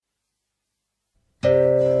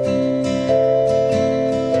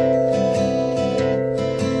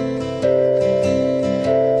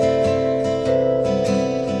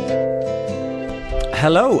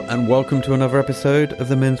Hello and welcome to another episode of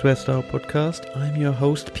the Menswear Style Podcast. I'm your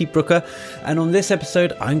host, Pete Brooker, and on this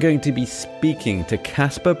episode I'm going to be speaking to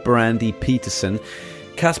Kasper Brandi Petersen.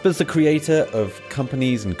 Kasper's the creator of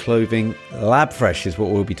companies and clothing. LABFRESH is what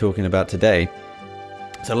we'll be talking about today.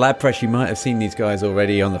 So LABFRESH, you might have seen these guys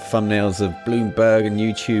already on the thumbnails of Bloomberg and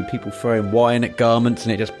YouTube, people throwing wine at garments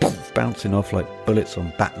and it just bouncing off like bullets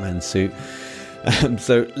on Batman's suit.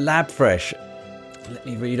 So LABFRESH, let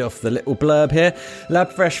me read off the little blurb here.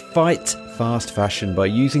 LABFRESH fight fast fashion by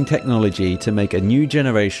using technology to make a new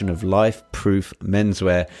generation of life-proof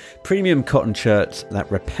menswear. Premium cotton shirts that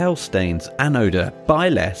repel stains and odour. Buy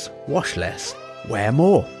less, wash less, wear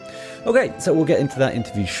more. Okay, so we'll get into that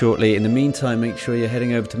interview shortly. In the meantime, make sure you're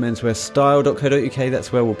heading over to menswearstyle.co.uk.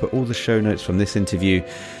 That's where we'll put all the show notes from this interview,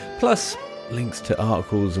 plus links to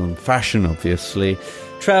articles on fashion, obviously.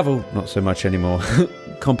 Travel, not so much anymore.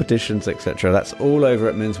 Competitions, etc. That's all over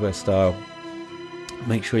at Menswear Style.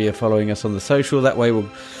 Make sure you're following us on the social. That way we'll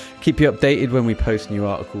keep you updated when we post new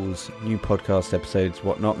articles, new podcast episodes,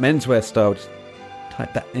 whatnot. Menswear Style, just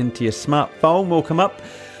type that into your smartphone, will come up.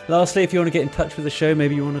 Lastly, if you want to get in touch with the show,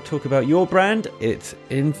 maybe you want to talk about your brand, it's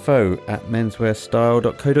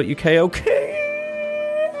info@menswearstyle.co.uk. Okay.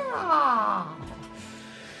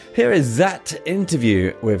 Here is that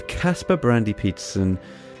interview with Kasper Brandi Petersen,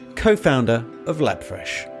 co-founder of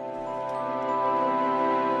LABFRESH.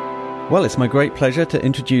 Well, it's my great pleasure to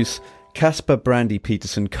introduce Kasper Brandi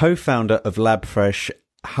Petersen, co-founder of LABFRESH.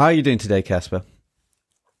 How are you doing today, Kasper?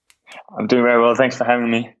 I'm doing very well. Thanks for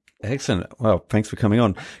having me. Excellent. Well, thanks for coming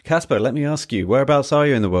on. Kasper, let me ask you, whereabouts are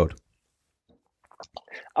you in the world?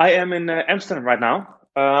 I am in Amsterdam right now.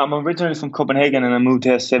 I'm originally from Copenhagen and I moved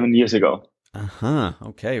here 7 years ago.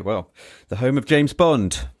 Okay, well, the home of James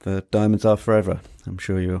Bond, the Diamonds Are Forever. I'm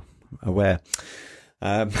sure you're aware.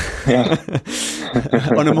 On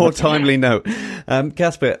a more timely note,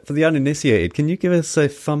 Kasper, for the uninitiated, can you give us a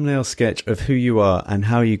thumbnail sketch of who you are and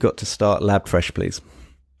how you got to start LABFRESH, please?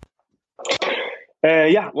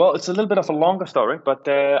 Well, it's a little bit of a longer story, but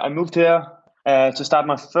I moved here to start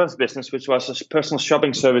my first business, which was a personal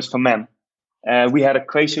shopping service for men. We had a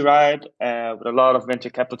crazy ride with a lot of venture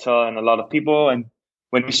capital and a lot of people. And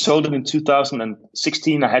when we sold it in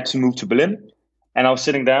 2016, I had to move to Berlin. And I was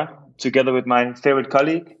sitting there together with my favorite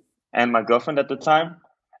colleague and my girlfriend at the time.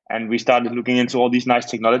 And we started looking into all these nice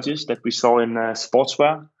technologies that we saw in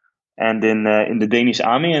sportswear and in the Danish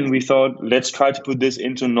army. And we thought, let's try to put this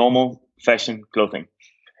into normal fashion clothing.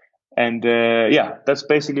 And that's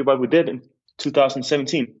basically what we did in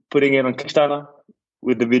 2017, putting it on Kickstarter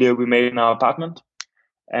with the video we made in our apartment.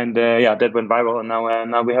 And that went viral. And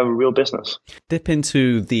now we have a real business. Dip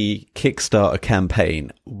into the Kickstarter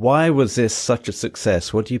campaign. Why was this such a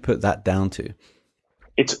success? What do you put that down to?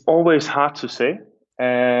 It's always hard to say.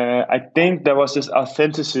 I think there was this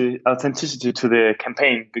authenticity to the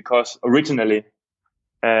campaign because originally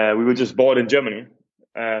we were just bored in Germany.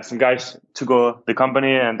 Some guys took over the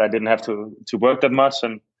company and I didn't have to work that much.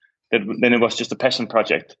 And then it was just a passion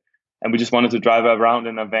project. And we just wanted to drive around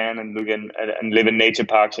in a van and and live in nature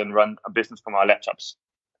parks and run a business from our laptops.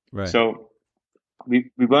 Right. So we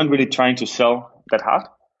weren't really trying to sell that hard.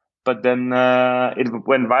 But then it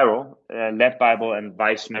went viral. Lab Bible and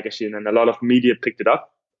Vice magazine and a lot of media picked it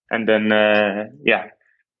up. And then,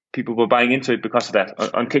 people were buying into it because of that.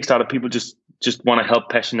 On Kickstarter, people just want to help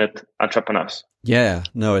passionate entrepreneurs. Yeah,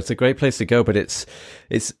 no, it's a great place to go, but it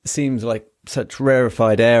seems like such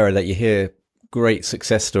rarefied air that you hear great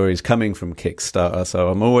success stories coming from Kickstarter. So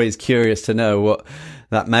I'm always curious to know what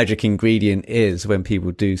that magic ingredient is when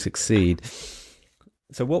people do succeed.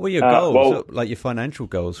 So what were your goals, like your financial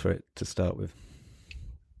goals for it to start with?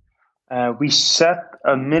 We set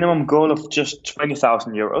a minimum goal of just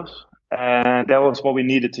 20,000 euros. And that was what we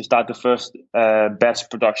needed to start the first batch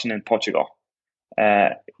production in Portugal.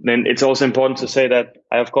 Then it's also important to say that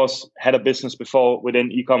I, of course, had a business before within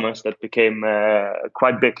e-commerce that became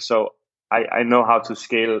quite big. So I know how to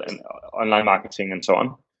scale and online marketing and so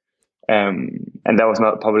on. And that was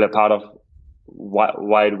not probably a part of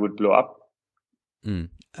why it would blow up. And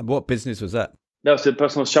what business was that? That was the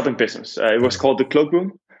personal shopping business. It was called The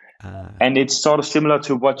Cloakroom. And it's sort of similar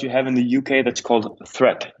to what you have in the UK that's called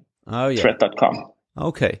Thread. Oh, yeah. Thread.com.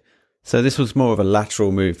 Okay. So this was more of a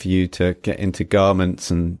lateral move for you to get into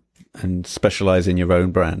garments and specialize in your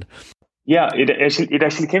own brand. Yeah, it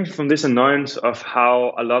actually came from this annoyance of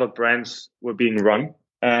how a lot of brands were being run.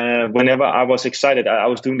 Whenever I was excited, I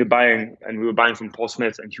was doing the buying and we were buying from Paul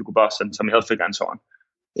Smith and Hugo Boss and Tommy Hilfiger and so on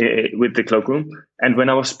with the Cloakroom. And when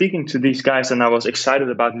I was speaking to these guys and I was excited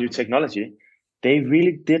about new technology, they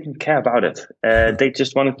really didn't care about it. They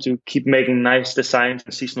just wanted to keep making nice designs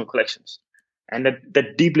and seasonal collections. And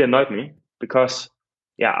that deeply annoyed me because,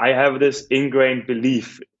 yeah, I have this ingrained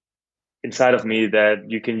belief inside of me that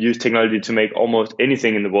you can use technology to make almost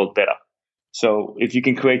anything in the world better. So if you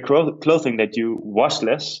can create clothing that you wash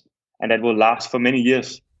less and that will last for many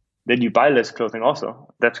years, then you buy less clothing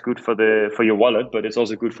also. That's good for your wallet, but it's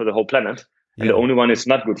also good for the whole planet. And the only one it's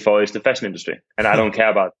not good for is the fashion industry. And I don't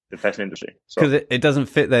care about the fashion industry. Because it doesn't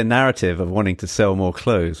fit their narrative of wanting to sell more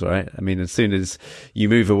clothes, right? I mean, as soon as you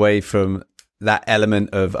move away from that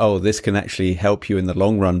element of, oh, this can actually help you in the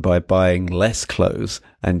long run by buying less clothes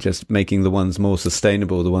and just making the ones more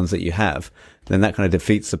sustainable, the ones that you have, then that kind of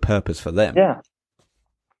defeats the purpose for them.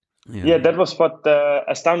 Yeah, that was what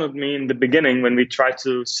astounded me in the beginning when we tried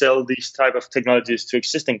to sell these type of technologies to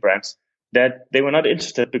existing brands, that they were not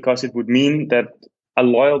interested because it would mean that a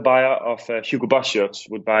loyal buyer of Hugo Boss shirts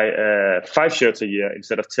would buy 5 shirts a year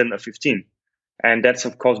instead of 10 or 15. And that's,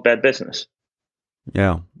 of course, bad business.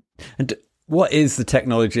 Yeah. And what is the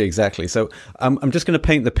technology exactly? So I'm just going to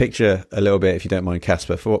paint the picture a little bit, if you don't mind,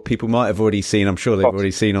 Kasper, for what people might have already seen. I'm sure they've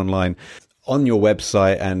already seen online. On your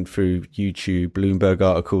website and through YouTube, Bloomberg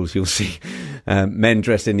articles, you'll see men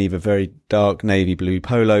dressed in either very dark navy blue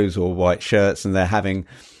polos or white shirts, and they're having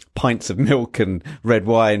pints of milk and red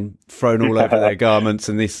wine thrown all over their garments.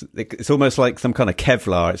 And it's almost like some kind of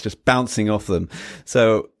Kevlar. It's just bouncing off them.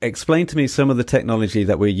 So explain to me some of the technology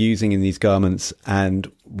that we're using in these garments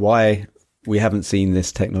and why we haven't seen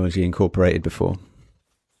this technology incorporated before.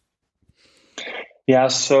 Yeah,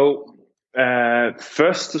 so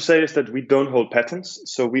first to say is that we don't hold patents.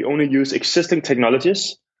 So we only use existing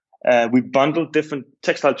technologies. We bundle different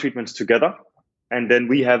textile treatments together, and then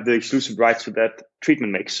we have the exclusive rights to that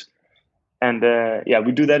treatment mix. And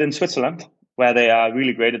we do that in Switzerland, where they are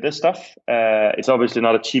really great at this stuff. It's obviously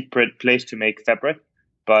not a cheap place to make fabric,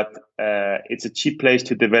 but it's a cheap place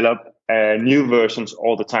to develop new versions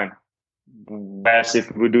all the time. Whereas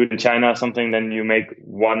if we do it in China or something, then you make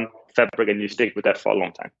one fabric and you stick with that for a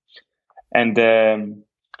long time. And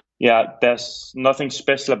there's nothing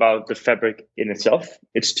special about the fabric in itself.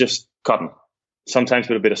 It's just cotton, sometimes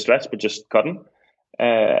with a bit of stretch, but just cotton.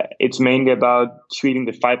 It's mainly about treating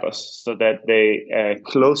the fibers so that they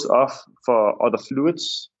close off for other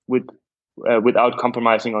fluids without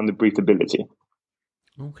compromising on the breathability.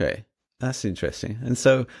 Okay, that's interesting. And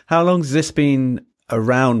so how long has this been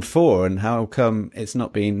around for, and how come it's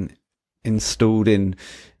not been installed in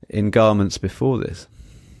garments before this?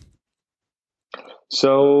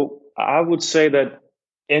 So I would say that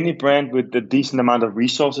any brand with a decent amount of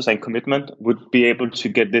resources and commitment would be able to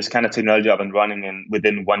get this kind of technology up and running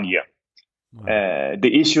within 1 year. Wow.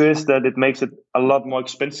 The issue is that it makes it a lot more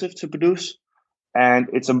expensive to produce, and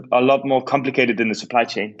it's a lot more complicated in the supply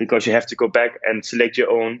chain because you have to go back and select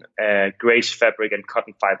your own grace fabric and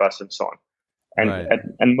cotton fibers and so on.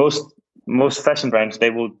 And most fashion brands, they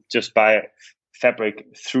will just buy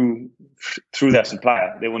fabric through their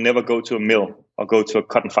supplier. They will never go to a mill or go to a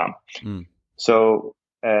cotton farm. So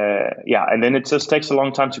and then it just takes a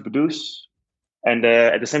long time to produce. And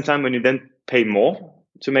at the same time, when you then pay more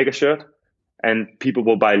to make a shirt, and people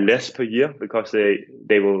will buy less per year because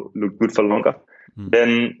they will look good for longer,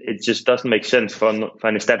 then it just doesn't make sense for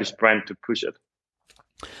an established brand to push it.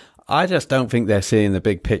 I just don't think they're seeing the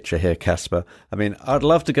big picture here, Kasper. I mean, I'd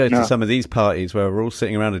love to go to some of these parties where we're all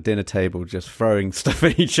sitting around a dinner table just throwing stuff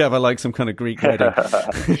at each other like some kind of Greek wedding.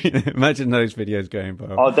 Imagine those videos going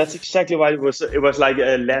viral. Oh, that's exactly why it was like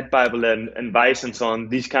Lad Bible and Vice and so on,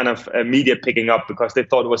 these kind of media picking up because they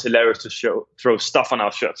thought it was hilarious to throw stuff on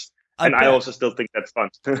our shirts. I also still think that's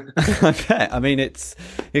fun. I bet. I mean, it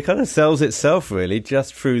kind of sells itself really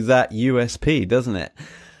just through that USP, doesn't it?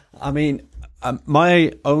 I mean, I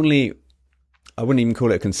wouldn't even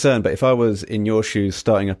call it a concern, but if I was in your shoes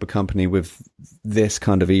starting up a company with this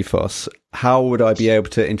kind of ethos, how would I be able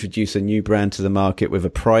to introduce a new brand to the market with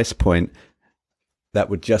a price point that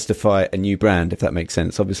would justify a new brand, if that makes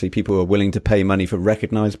sense? Obviously, people are willing to pay money for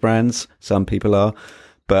recognized brands. Some people are,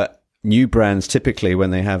 but new brands, typically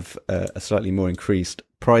when they have a slightly more increased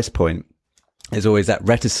price point, there's always that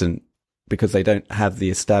reticent because they don't have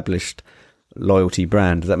the established loyalty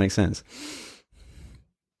brand. Does that make sense?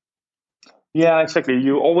 Yeah, exactly.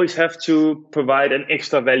 You always have to provide an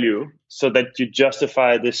extra value so that you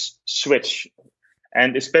justify this switch.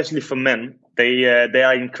 And especially for men, they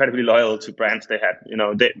are incredibly loyal to brands they have.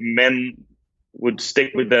 Men would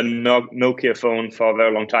stick with their Nokia phone for a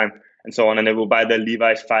very long time and so on, and they will buy their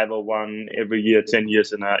Levi's 501 every year, 10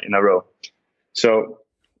 years in a row. So,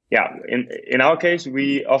 yeah, in our case,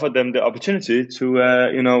 we offer them the opportunity to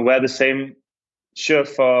wear the same shirt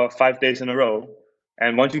for 5 days in a row.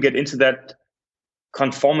 And once you get into that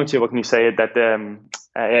conformity, what can you say, that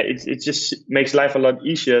it just makes life a lot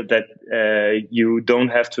easier that you don't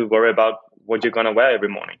have to worry about what you're gonna wear every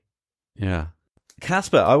morning. Yeah.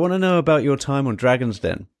 Kasper, I want to know about your time on Dragon's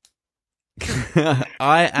Den.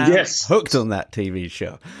 I am hooked on that TV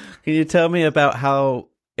show. Can you tell me about how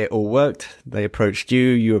it all worked? They approached you,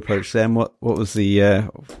 you approached them. What was the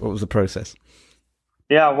process?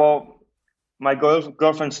 Yeah, well, my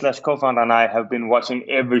girlfriend / co-founder and I have been watching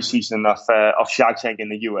every season of Shark Tank in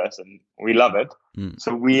the US, and we love it.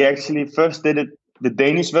 So we actually first did the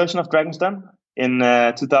Danish version of Dragon's Den in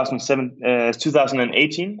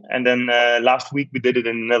 2018, and then last week we did it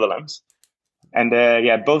in the Netherlands. And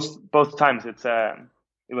both times it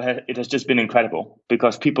has just been incredible,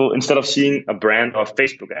 because people, instead of seeing a brand or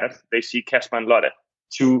Facebook ad, they see Kasper and Lotte,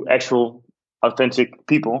 two actual authentic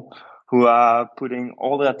people who are putting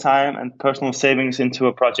all their time and personal savings into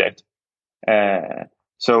a project.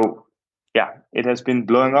 So it has been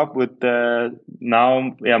blowing up with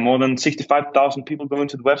now more than 65,000 people going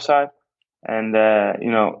to the website, and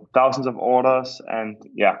thousands of orders, and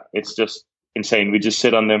it's just insane. We just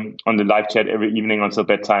sit on the live chat every evening until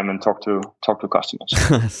bedtime and talk to customers.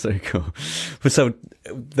 That's so cool. So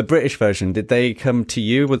the British version, did they come to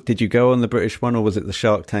you? Did you go on the British one, or was it the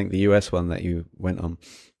Shark Tank, the US one, that you went on?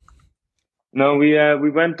 No, we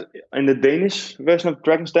went in the Danish version of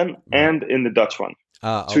Dragon's Den and in the Dutch one.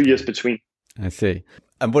 2 years between. I see.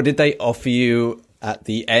 And what did they offer you at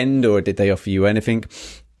the end, or did they offer you anything?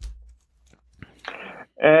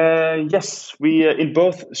 Yes, we in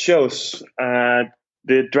both shows,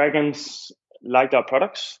 the Dragons liked our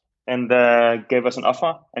products and gave us an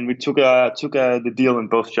offer, and we took the deal in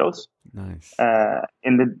both shows. Nice.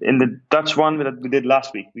 In the Dutch one that we did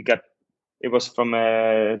last week, it was from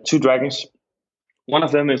 2 dragons. One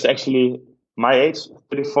of them is actually my age,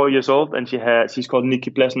 34 years old, and she's called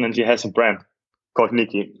Nikki Pleasant, and she has a brand called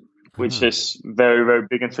Nikki, which is very, very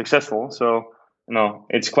big and successful. So,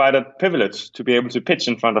 it's quite a privilege to be able to pitch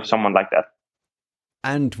in front of someone like that.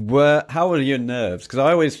 And how were your nerves? Because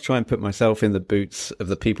I always try and put myself in the boots of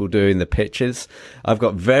the people doing the pitches. I've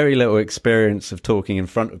got very little experience of talking in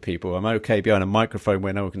front of people. I'm okay behind a microphone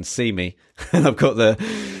where no one can see me. And I've got the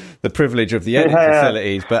privilege of the edit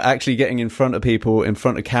facilities, but actually getting in front of people, in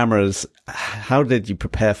front of cameras, how did you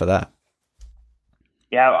prepare for that?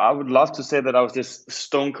 Yeah, I would love to say that I was this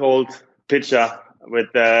stone cold pitcher with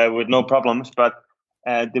no problems, but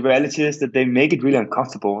the reality is that they make it really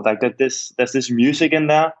uncomfortable. Like there's this music in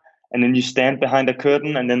there, and then you stand behind a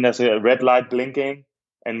curtain, and then there's a red light blinking,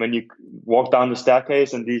 and when you walk down the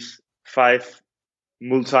staircase, and these 5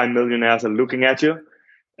 multi-millionaires are looking at you,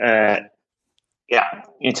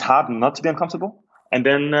 it's hard not to be uncomfortable. And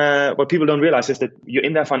then what people don't realize is that you're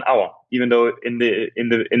in there for an hour, even though in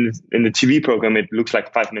the TV program it looks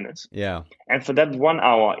like 5 minutes. Yeah. And for that 1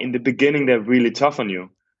 hour, in the beginning, they're really tough on you,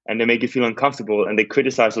 and they make you feel uncomfortable, and they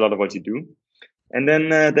criticize a lot of what you do. And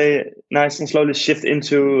then they nice and slowly shift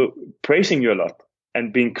into praising you a lot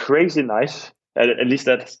and being crazy nice. At least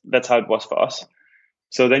that's how it was for us.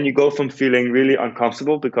 So then you go from feeling really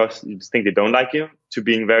uncomfortable because you think they don't like you, to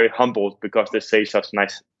being very humbled because they say such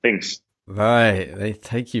nice things. Right. They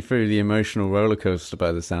take you through the emotional roller coaster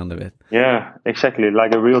by the sound of it. Yeah, exactly.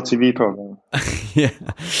 Like a real TV program. Yeah.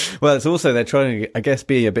 Well, it's also, they're trying to, I guess,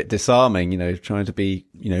 be a bit disarming, trying to be,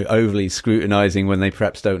 overly scrutinizing when they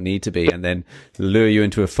perhaps don't need to be, and then lure you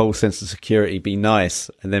into a false sense of security, be nice,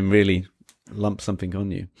 and then really lump something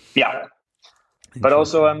on you. Yeah. But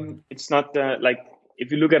also, it's not like,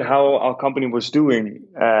 if you look at how our company was doing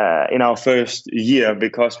in our first year,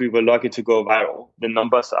 because we were lucky to go viral, the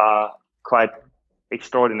numbers are quite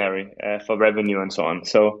extraordinary for revenue and so on.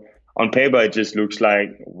 So on paper, it just looks like,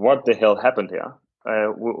 what the hell happened here?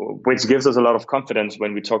 Which gives us a lot of confidence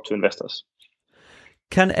when we talk to investors.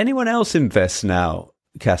 Can anyone else invest now,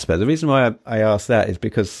 Kasper? The reason why I asked that is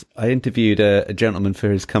because I interviewed a gentleman for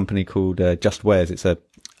his company called Just Wears. It's a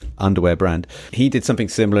underwear brand. He did something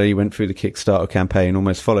similar. He went through the Kickstarter campaign,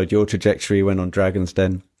 almost followed your trajectory, went on Dragon's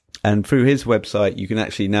Den. And through his website, you can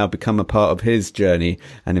actually now become a part of his journey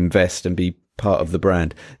and invest and be part of the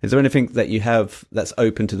brand. Is there anything that you have that's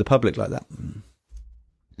open to the public like that?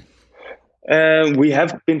 We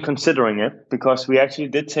have been considering it, because we actually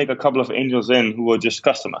did take a couple of angels in who were just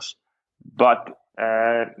customers. But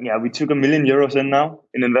we took €1 million in now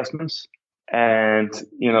in investments. And,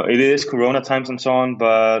 it is Corona times and so on,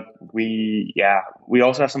 but we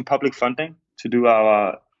also have some public funding to do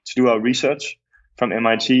our research from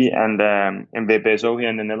MIT and BSO here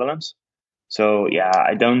in the Netherlands. So yeah,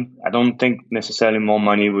 I don't think necessarily more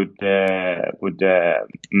money would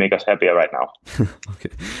make us happier right now. Okay.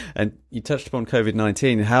 And you touched upon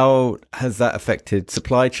COVID-19. How has that affected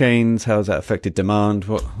supply chains? How has that affected demand?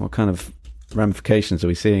 What kind of ramifications are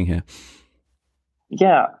we seeing here?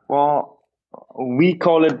 Yeah, well, we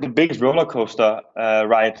call it the biggest roller coaster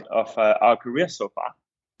ride of our career so far,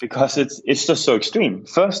 because it's just so extreme.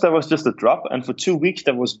 First, there was just a drop, and for 2 weeks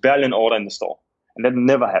there was barely an order in the store, and that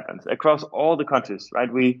never happens across all the countries,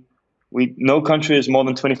 right? We no country is more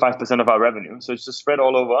than 25% of our revenue, so it's just spread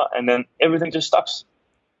all over, and then everything just stops,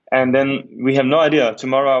 and then we have no idea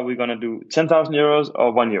tomorrow are we going to do 10,000 euros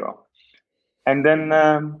or €1, and then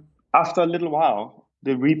after a little while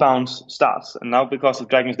the rebound starts, and now because of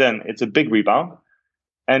Dragon's Den, it's a big rebound,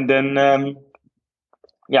 and then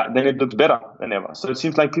then it looks better than ever. So it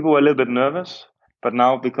seems like people were a little bit nervous, but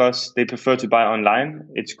now because they prefer to buy online,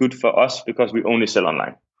 it's good for us because we only sell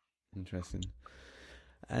online. Interesting.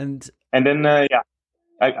 And then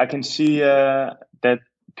I can see that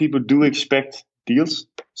people do expect deals.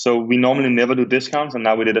 So we normally never do discounts, and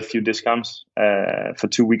now we did a few discounts for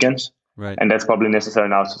 2 weekends, right, and that's probably necessary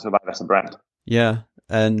now to survive as a brand. Yeah,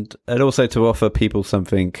 and also to offer people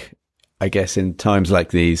something, I guess, in times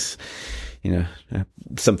like these,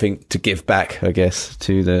 something to give back, I guess,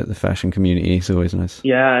 to the fashion community is always nice.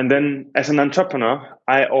 Yeah, and then as an entrepreneur,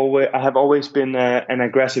 I have always been an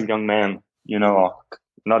aggressive young man,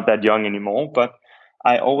 not that young anymore, but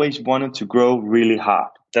I always wanted to grow really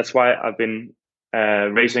hard. That's why I've been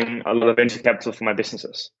raising a lot of venture capital for my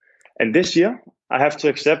businesses. And this year, I have to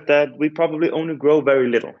accept that we probably only grow very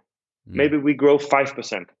little. Maybe we grow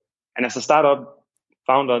 5%. And as a startup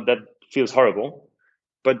founder, that feels horrible.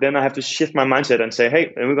 But then I have to shift my mindset and say,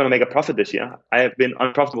 hey, we're going to make a profit this year. I have been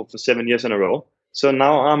unprofitable for 7 years in a row. So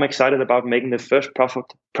now I'm excited about making the first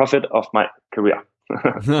profit of my career.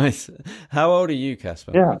 Nice. How old are you,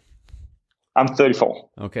 Kasper? Yeah, I'm 34.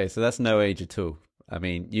 Okay, so that's no age at all. I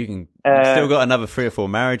mean, you've still got another 3 or 4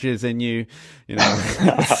 marriages in you.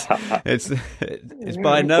 It's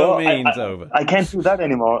by no means over. I can't do that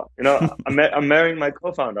anymore. I'm marrying my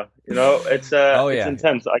co-founder. It's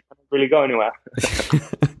intense. I can't really go anywhere.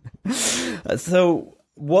 So,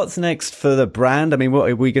 what's next for the brand? I mean, what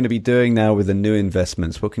are we going to be doing now with the new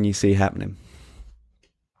investments? What can you see happening?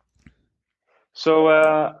 So,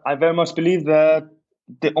 I very much believe that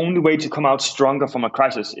the only way to come out stronger from a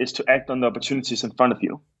crisis is to act on the opportunities in front of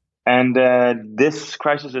you. And this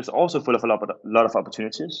crisis is also full of a lot of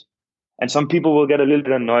opportunities. And some people will get a little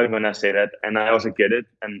bit annoyed when I say that. And I also get it.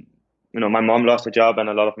 And, my mom lost her job and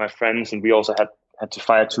a lot of my friends. And we also had to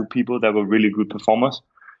fire 2 people that were really good performers.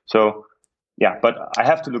 So, yeah, but I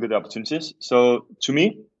have to look at the opportunities. So to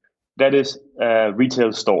me, that is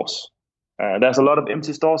retail stores. There's a lot of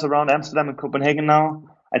empty stores around Amsterdam and Copenhagen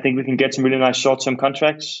now. I think we can get some really nice short-term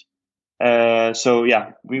contracts. So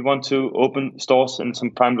yeah, we want to open stores in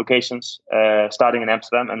some prime locations, starting in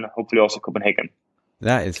Amsterdam and hopefully also Copenhagen.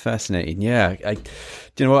 That is fascinating. Yeah. Do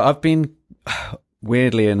you know what? I've been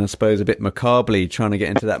weirdly and I suppose a bit macabrely trying to get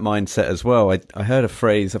into that mindset as well. I heard a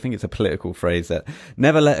phrase, I think it's a political phrase, that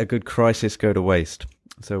never let a good crisis go to waste.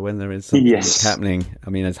 So when there is something that's happening,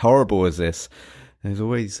 I mean, as horrible as this, there's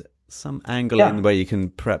always some angle in where you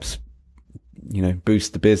can perhaps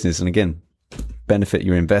boost the business and again benefit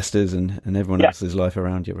your investors and everyone else's life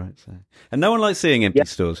around you, right? So, and no one likes seeing empty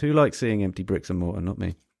stores. Who likes seeing empty bricks and mortar? Not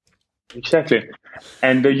me. Exactly.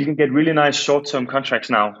 And you can get really nice short-term contracts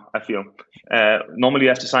now, I feel. Normally you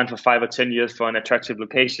have to sign for 5 or 10 years for an attractive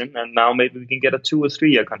location, and now maybe we can get a 2 or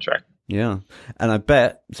 3 year contract. Yeah. And I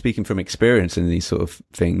bet, speaking from experience in these sort of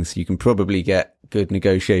things, you can probably get good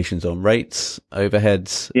negotiations on rates,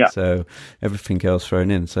 overheads, so everything else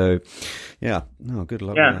thrown in. So, good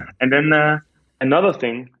luck with that. And then another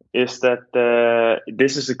thing is that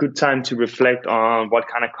this is a good time to reflect on what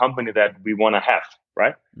kind of company that we want to have,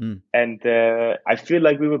 right? And I feel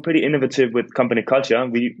like we were pretty innovative with company culture.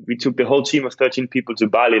 We took the whole team of 13 people to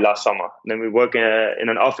Bali last summer. Then we work in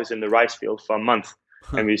an office in the rice field for a month.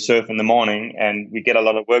 And we surf in the morning and we get a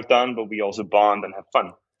lot of work done, but we also bond and have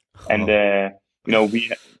fun. And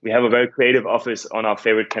we have a very creative office on our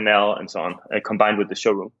favorite canal and so on, combined with the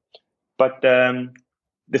showroom. But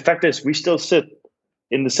the fact is, we still sit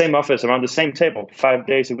in the same office around the same table 5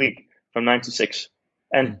 days a week from 9 to 6.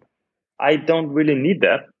 And I don't really need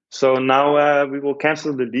that. So now we will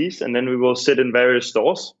cancel the lease and then we will sit in various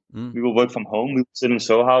stores. We will work from home. We will sit in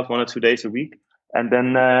Soho House 1 or 2 days a week. And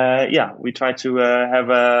then, we try to have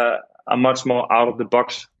a much more outside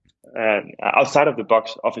of the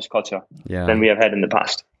box office culture than we have had in the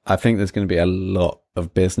past. I think there's going to be a lot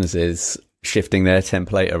of businesses shifting their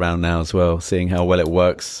template around now as well, seeing how well it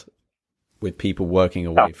works with people working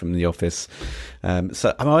away from the office.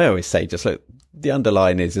 So I always say, just look, the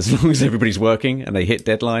underline is, as long as everybody's working and they hit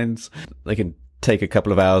deadlines, they can take a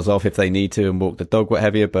couple of hours off if they need to and walk the dog, what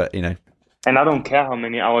have you. But, you know. And I don't care how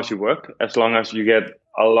many hours you work, as long as you get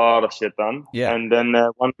a lot of shit done. Yeah. And then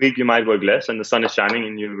 1 week you might work less and the sun is shining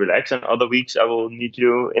and you relax. And other weeks I will need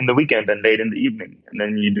you in the weekend and late in the evening. And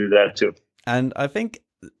then you do that too. And I think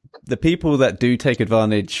the people that do take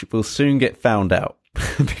advantage will soon get found out.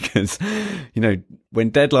 Because, you know,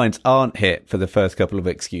 when deadlines aren't hit for the first couple of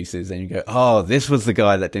excuses, then you go, oh, this was the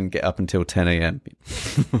guy that didn't get up until 10 a.m.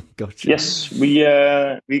 Gotcha. Yes, we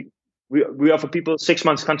offer people 6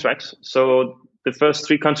 months contracts. So the first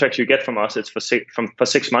 3 contracts you get from us, it's for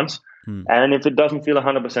 6 months. And if it doesn't feel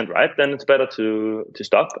 100% right, then it's better to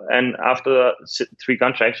stop. And after 3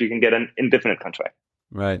 contracts, you can get an indefinite contract.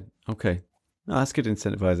 Right. Okay. Oh, that's good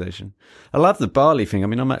incentivization. I love the Bali thing. I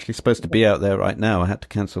mean, I'm actually supposed to be out there right now. I had to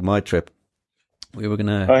cancel my trip. We were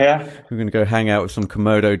gonna go hang out with some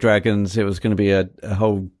Komodo dragons. It was going to be a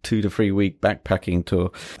whole 2 to 3 week backpacking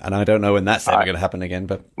tour, and I don't know when that's ever going to happen again.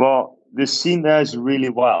 But the scene there is really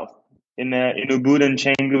wild. In Ubud and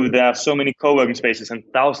Canggu, there are so many co-working spaces and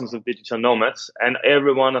thousands of digital nomads, and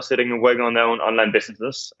everyone are sitting and working on their own online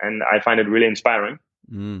businesses. And I find it really inspiring.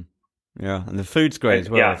 Yeah, and the food's great as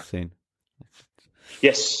well. I've seen.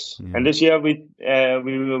 Yes, and this year we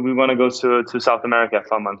want to go to South America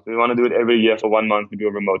for a month. We want to do it every year for 1 month. We do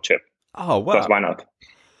a remote trip. Oh wow! Because why not?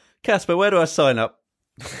 Casper, where do I sign up?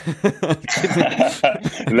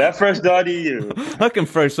 LABFRESH.eu. I can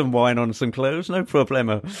throw some wine on some clothes, no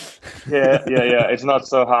problemo. Yeah. It's not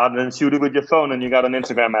so hard. And shoot it with your phone, and you got an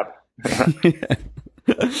Instagram app.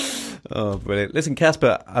 Oh, brilliant! Listen,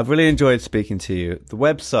 Kasper, I've really enjoyed speaking to you. The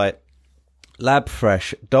website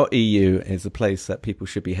LABFRESH.eu is the place that people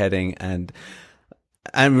should be heading and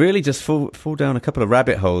really just fall down a couple of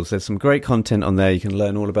rabbit holes. There's some great content on there. You can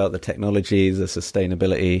learn all about the technologies, the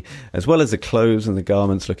sustainability, as well as the clothes and the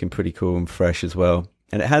garments looking pretty cool and fresh as well.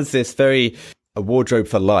 And it has this a wardrobe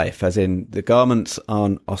for life, as in the garments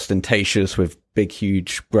aren't ostentatious with big,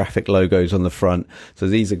 huge graphic logos on the front. So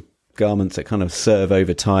these are garments that kind of serve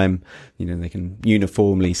over time. You know, they can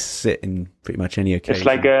uniformly sit in pretty much any occasion. It's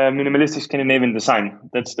like a minimalistic Scandinavian design.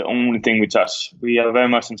 That's the only thing we touch. We are very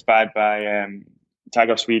much inspired by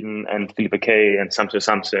Tiger of Sweden and Philippa K and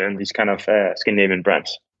Samse and these kind of Scandinavian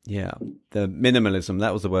brands. Yeah, the minimalism,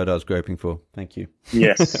 that was the word I was groping for. Thank you.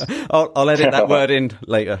 Yes. I'll edit that word in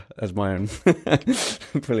later as my own.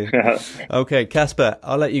 Brilliant. Okay, Kasper,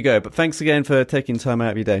 I'll let you go. But thanks again for taking time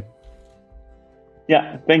out of your day.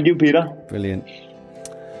 Yeah, thank you, Peter. Brilliant.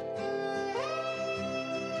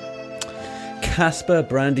 Kasper,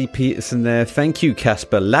 Brandi, Petersen there. Thank you,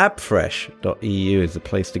 Kasper. LABFRESH.eu is the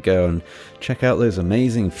place to go and check out those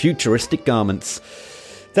amazing futuristic garments.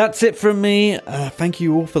 That's it from me. Thank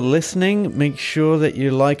you all for listening. Make sure that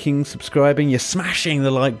you're liking, subscribing, you're smashing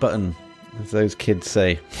the like button, as those kids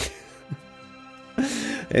say.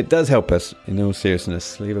 It does help us, in all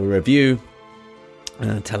seriousness. Leave a review.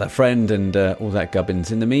 Tell a friend and all that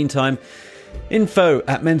gubbins. In the meantime,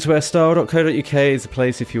 info@menswearstyle.co.uk is the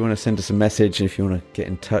place if you want to send us a message, if you want to get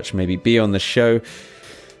in touch, maybe be on the show.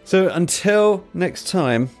 So until next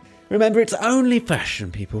time, remember it's only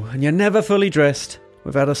fashion, people, and you're never fully dressed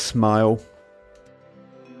without a smile.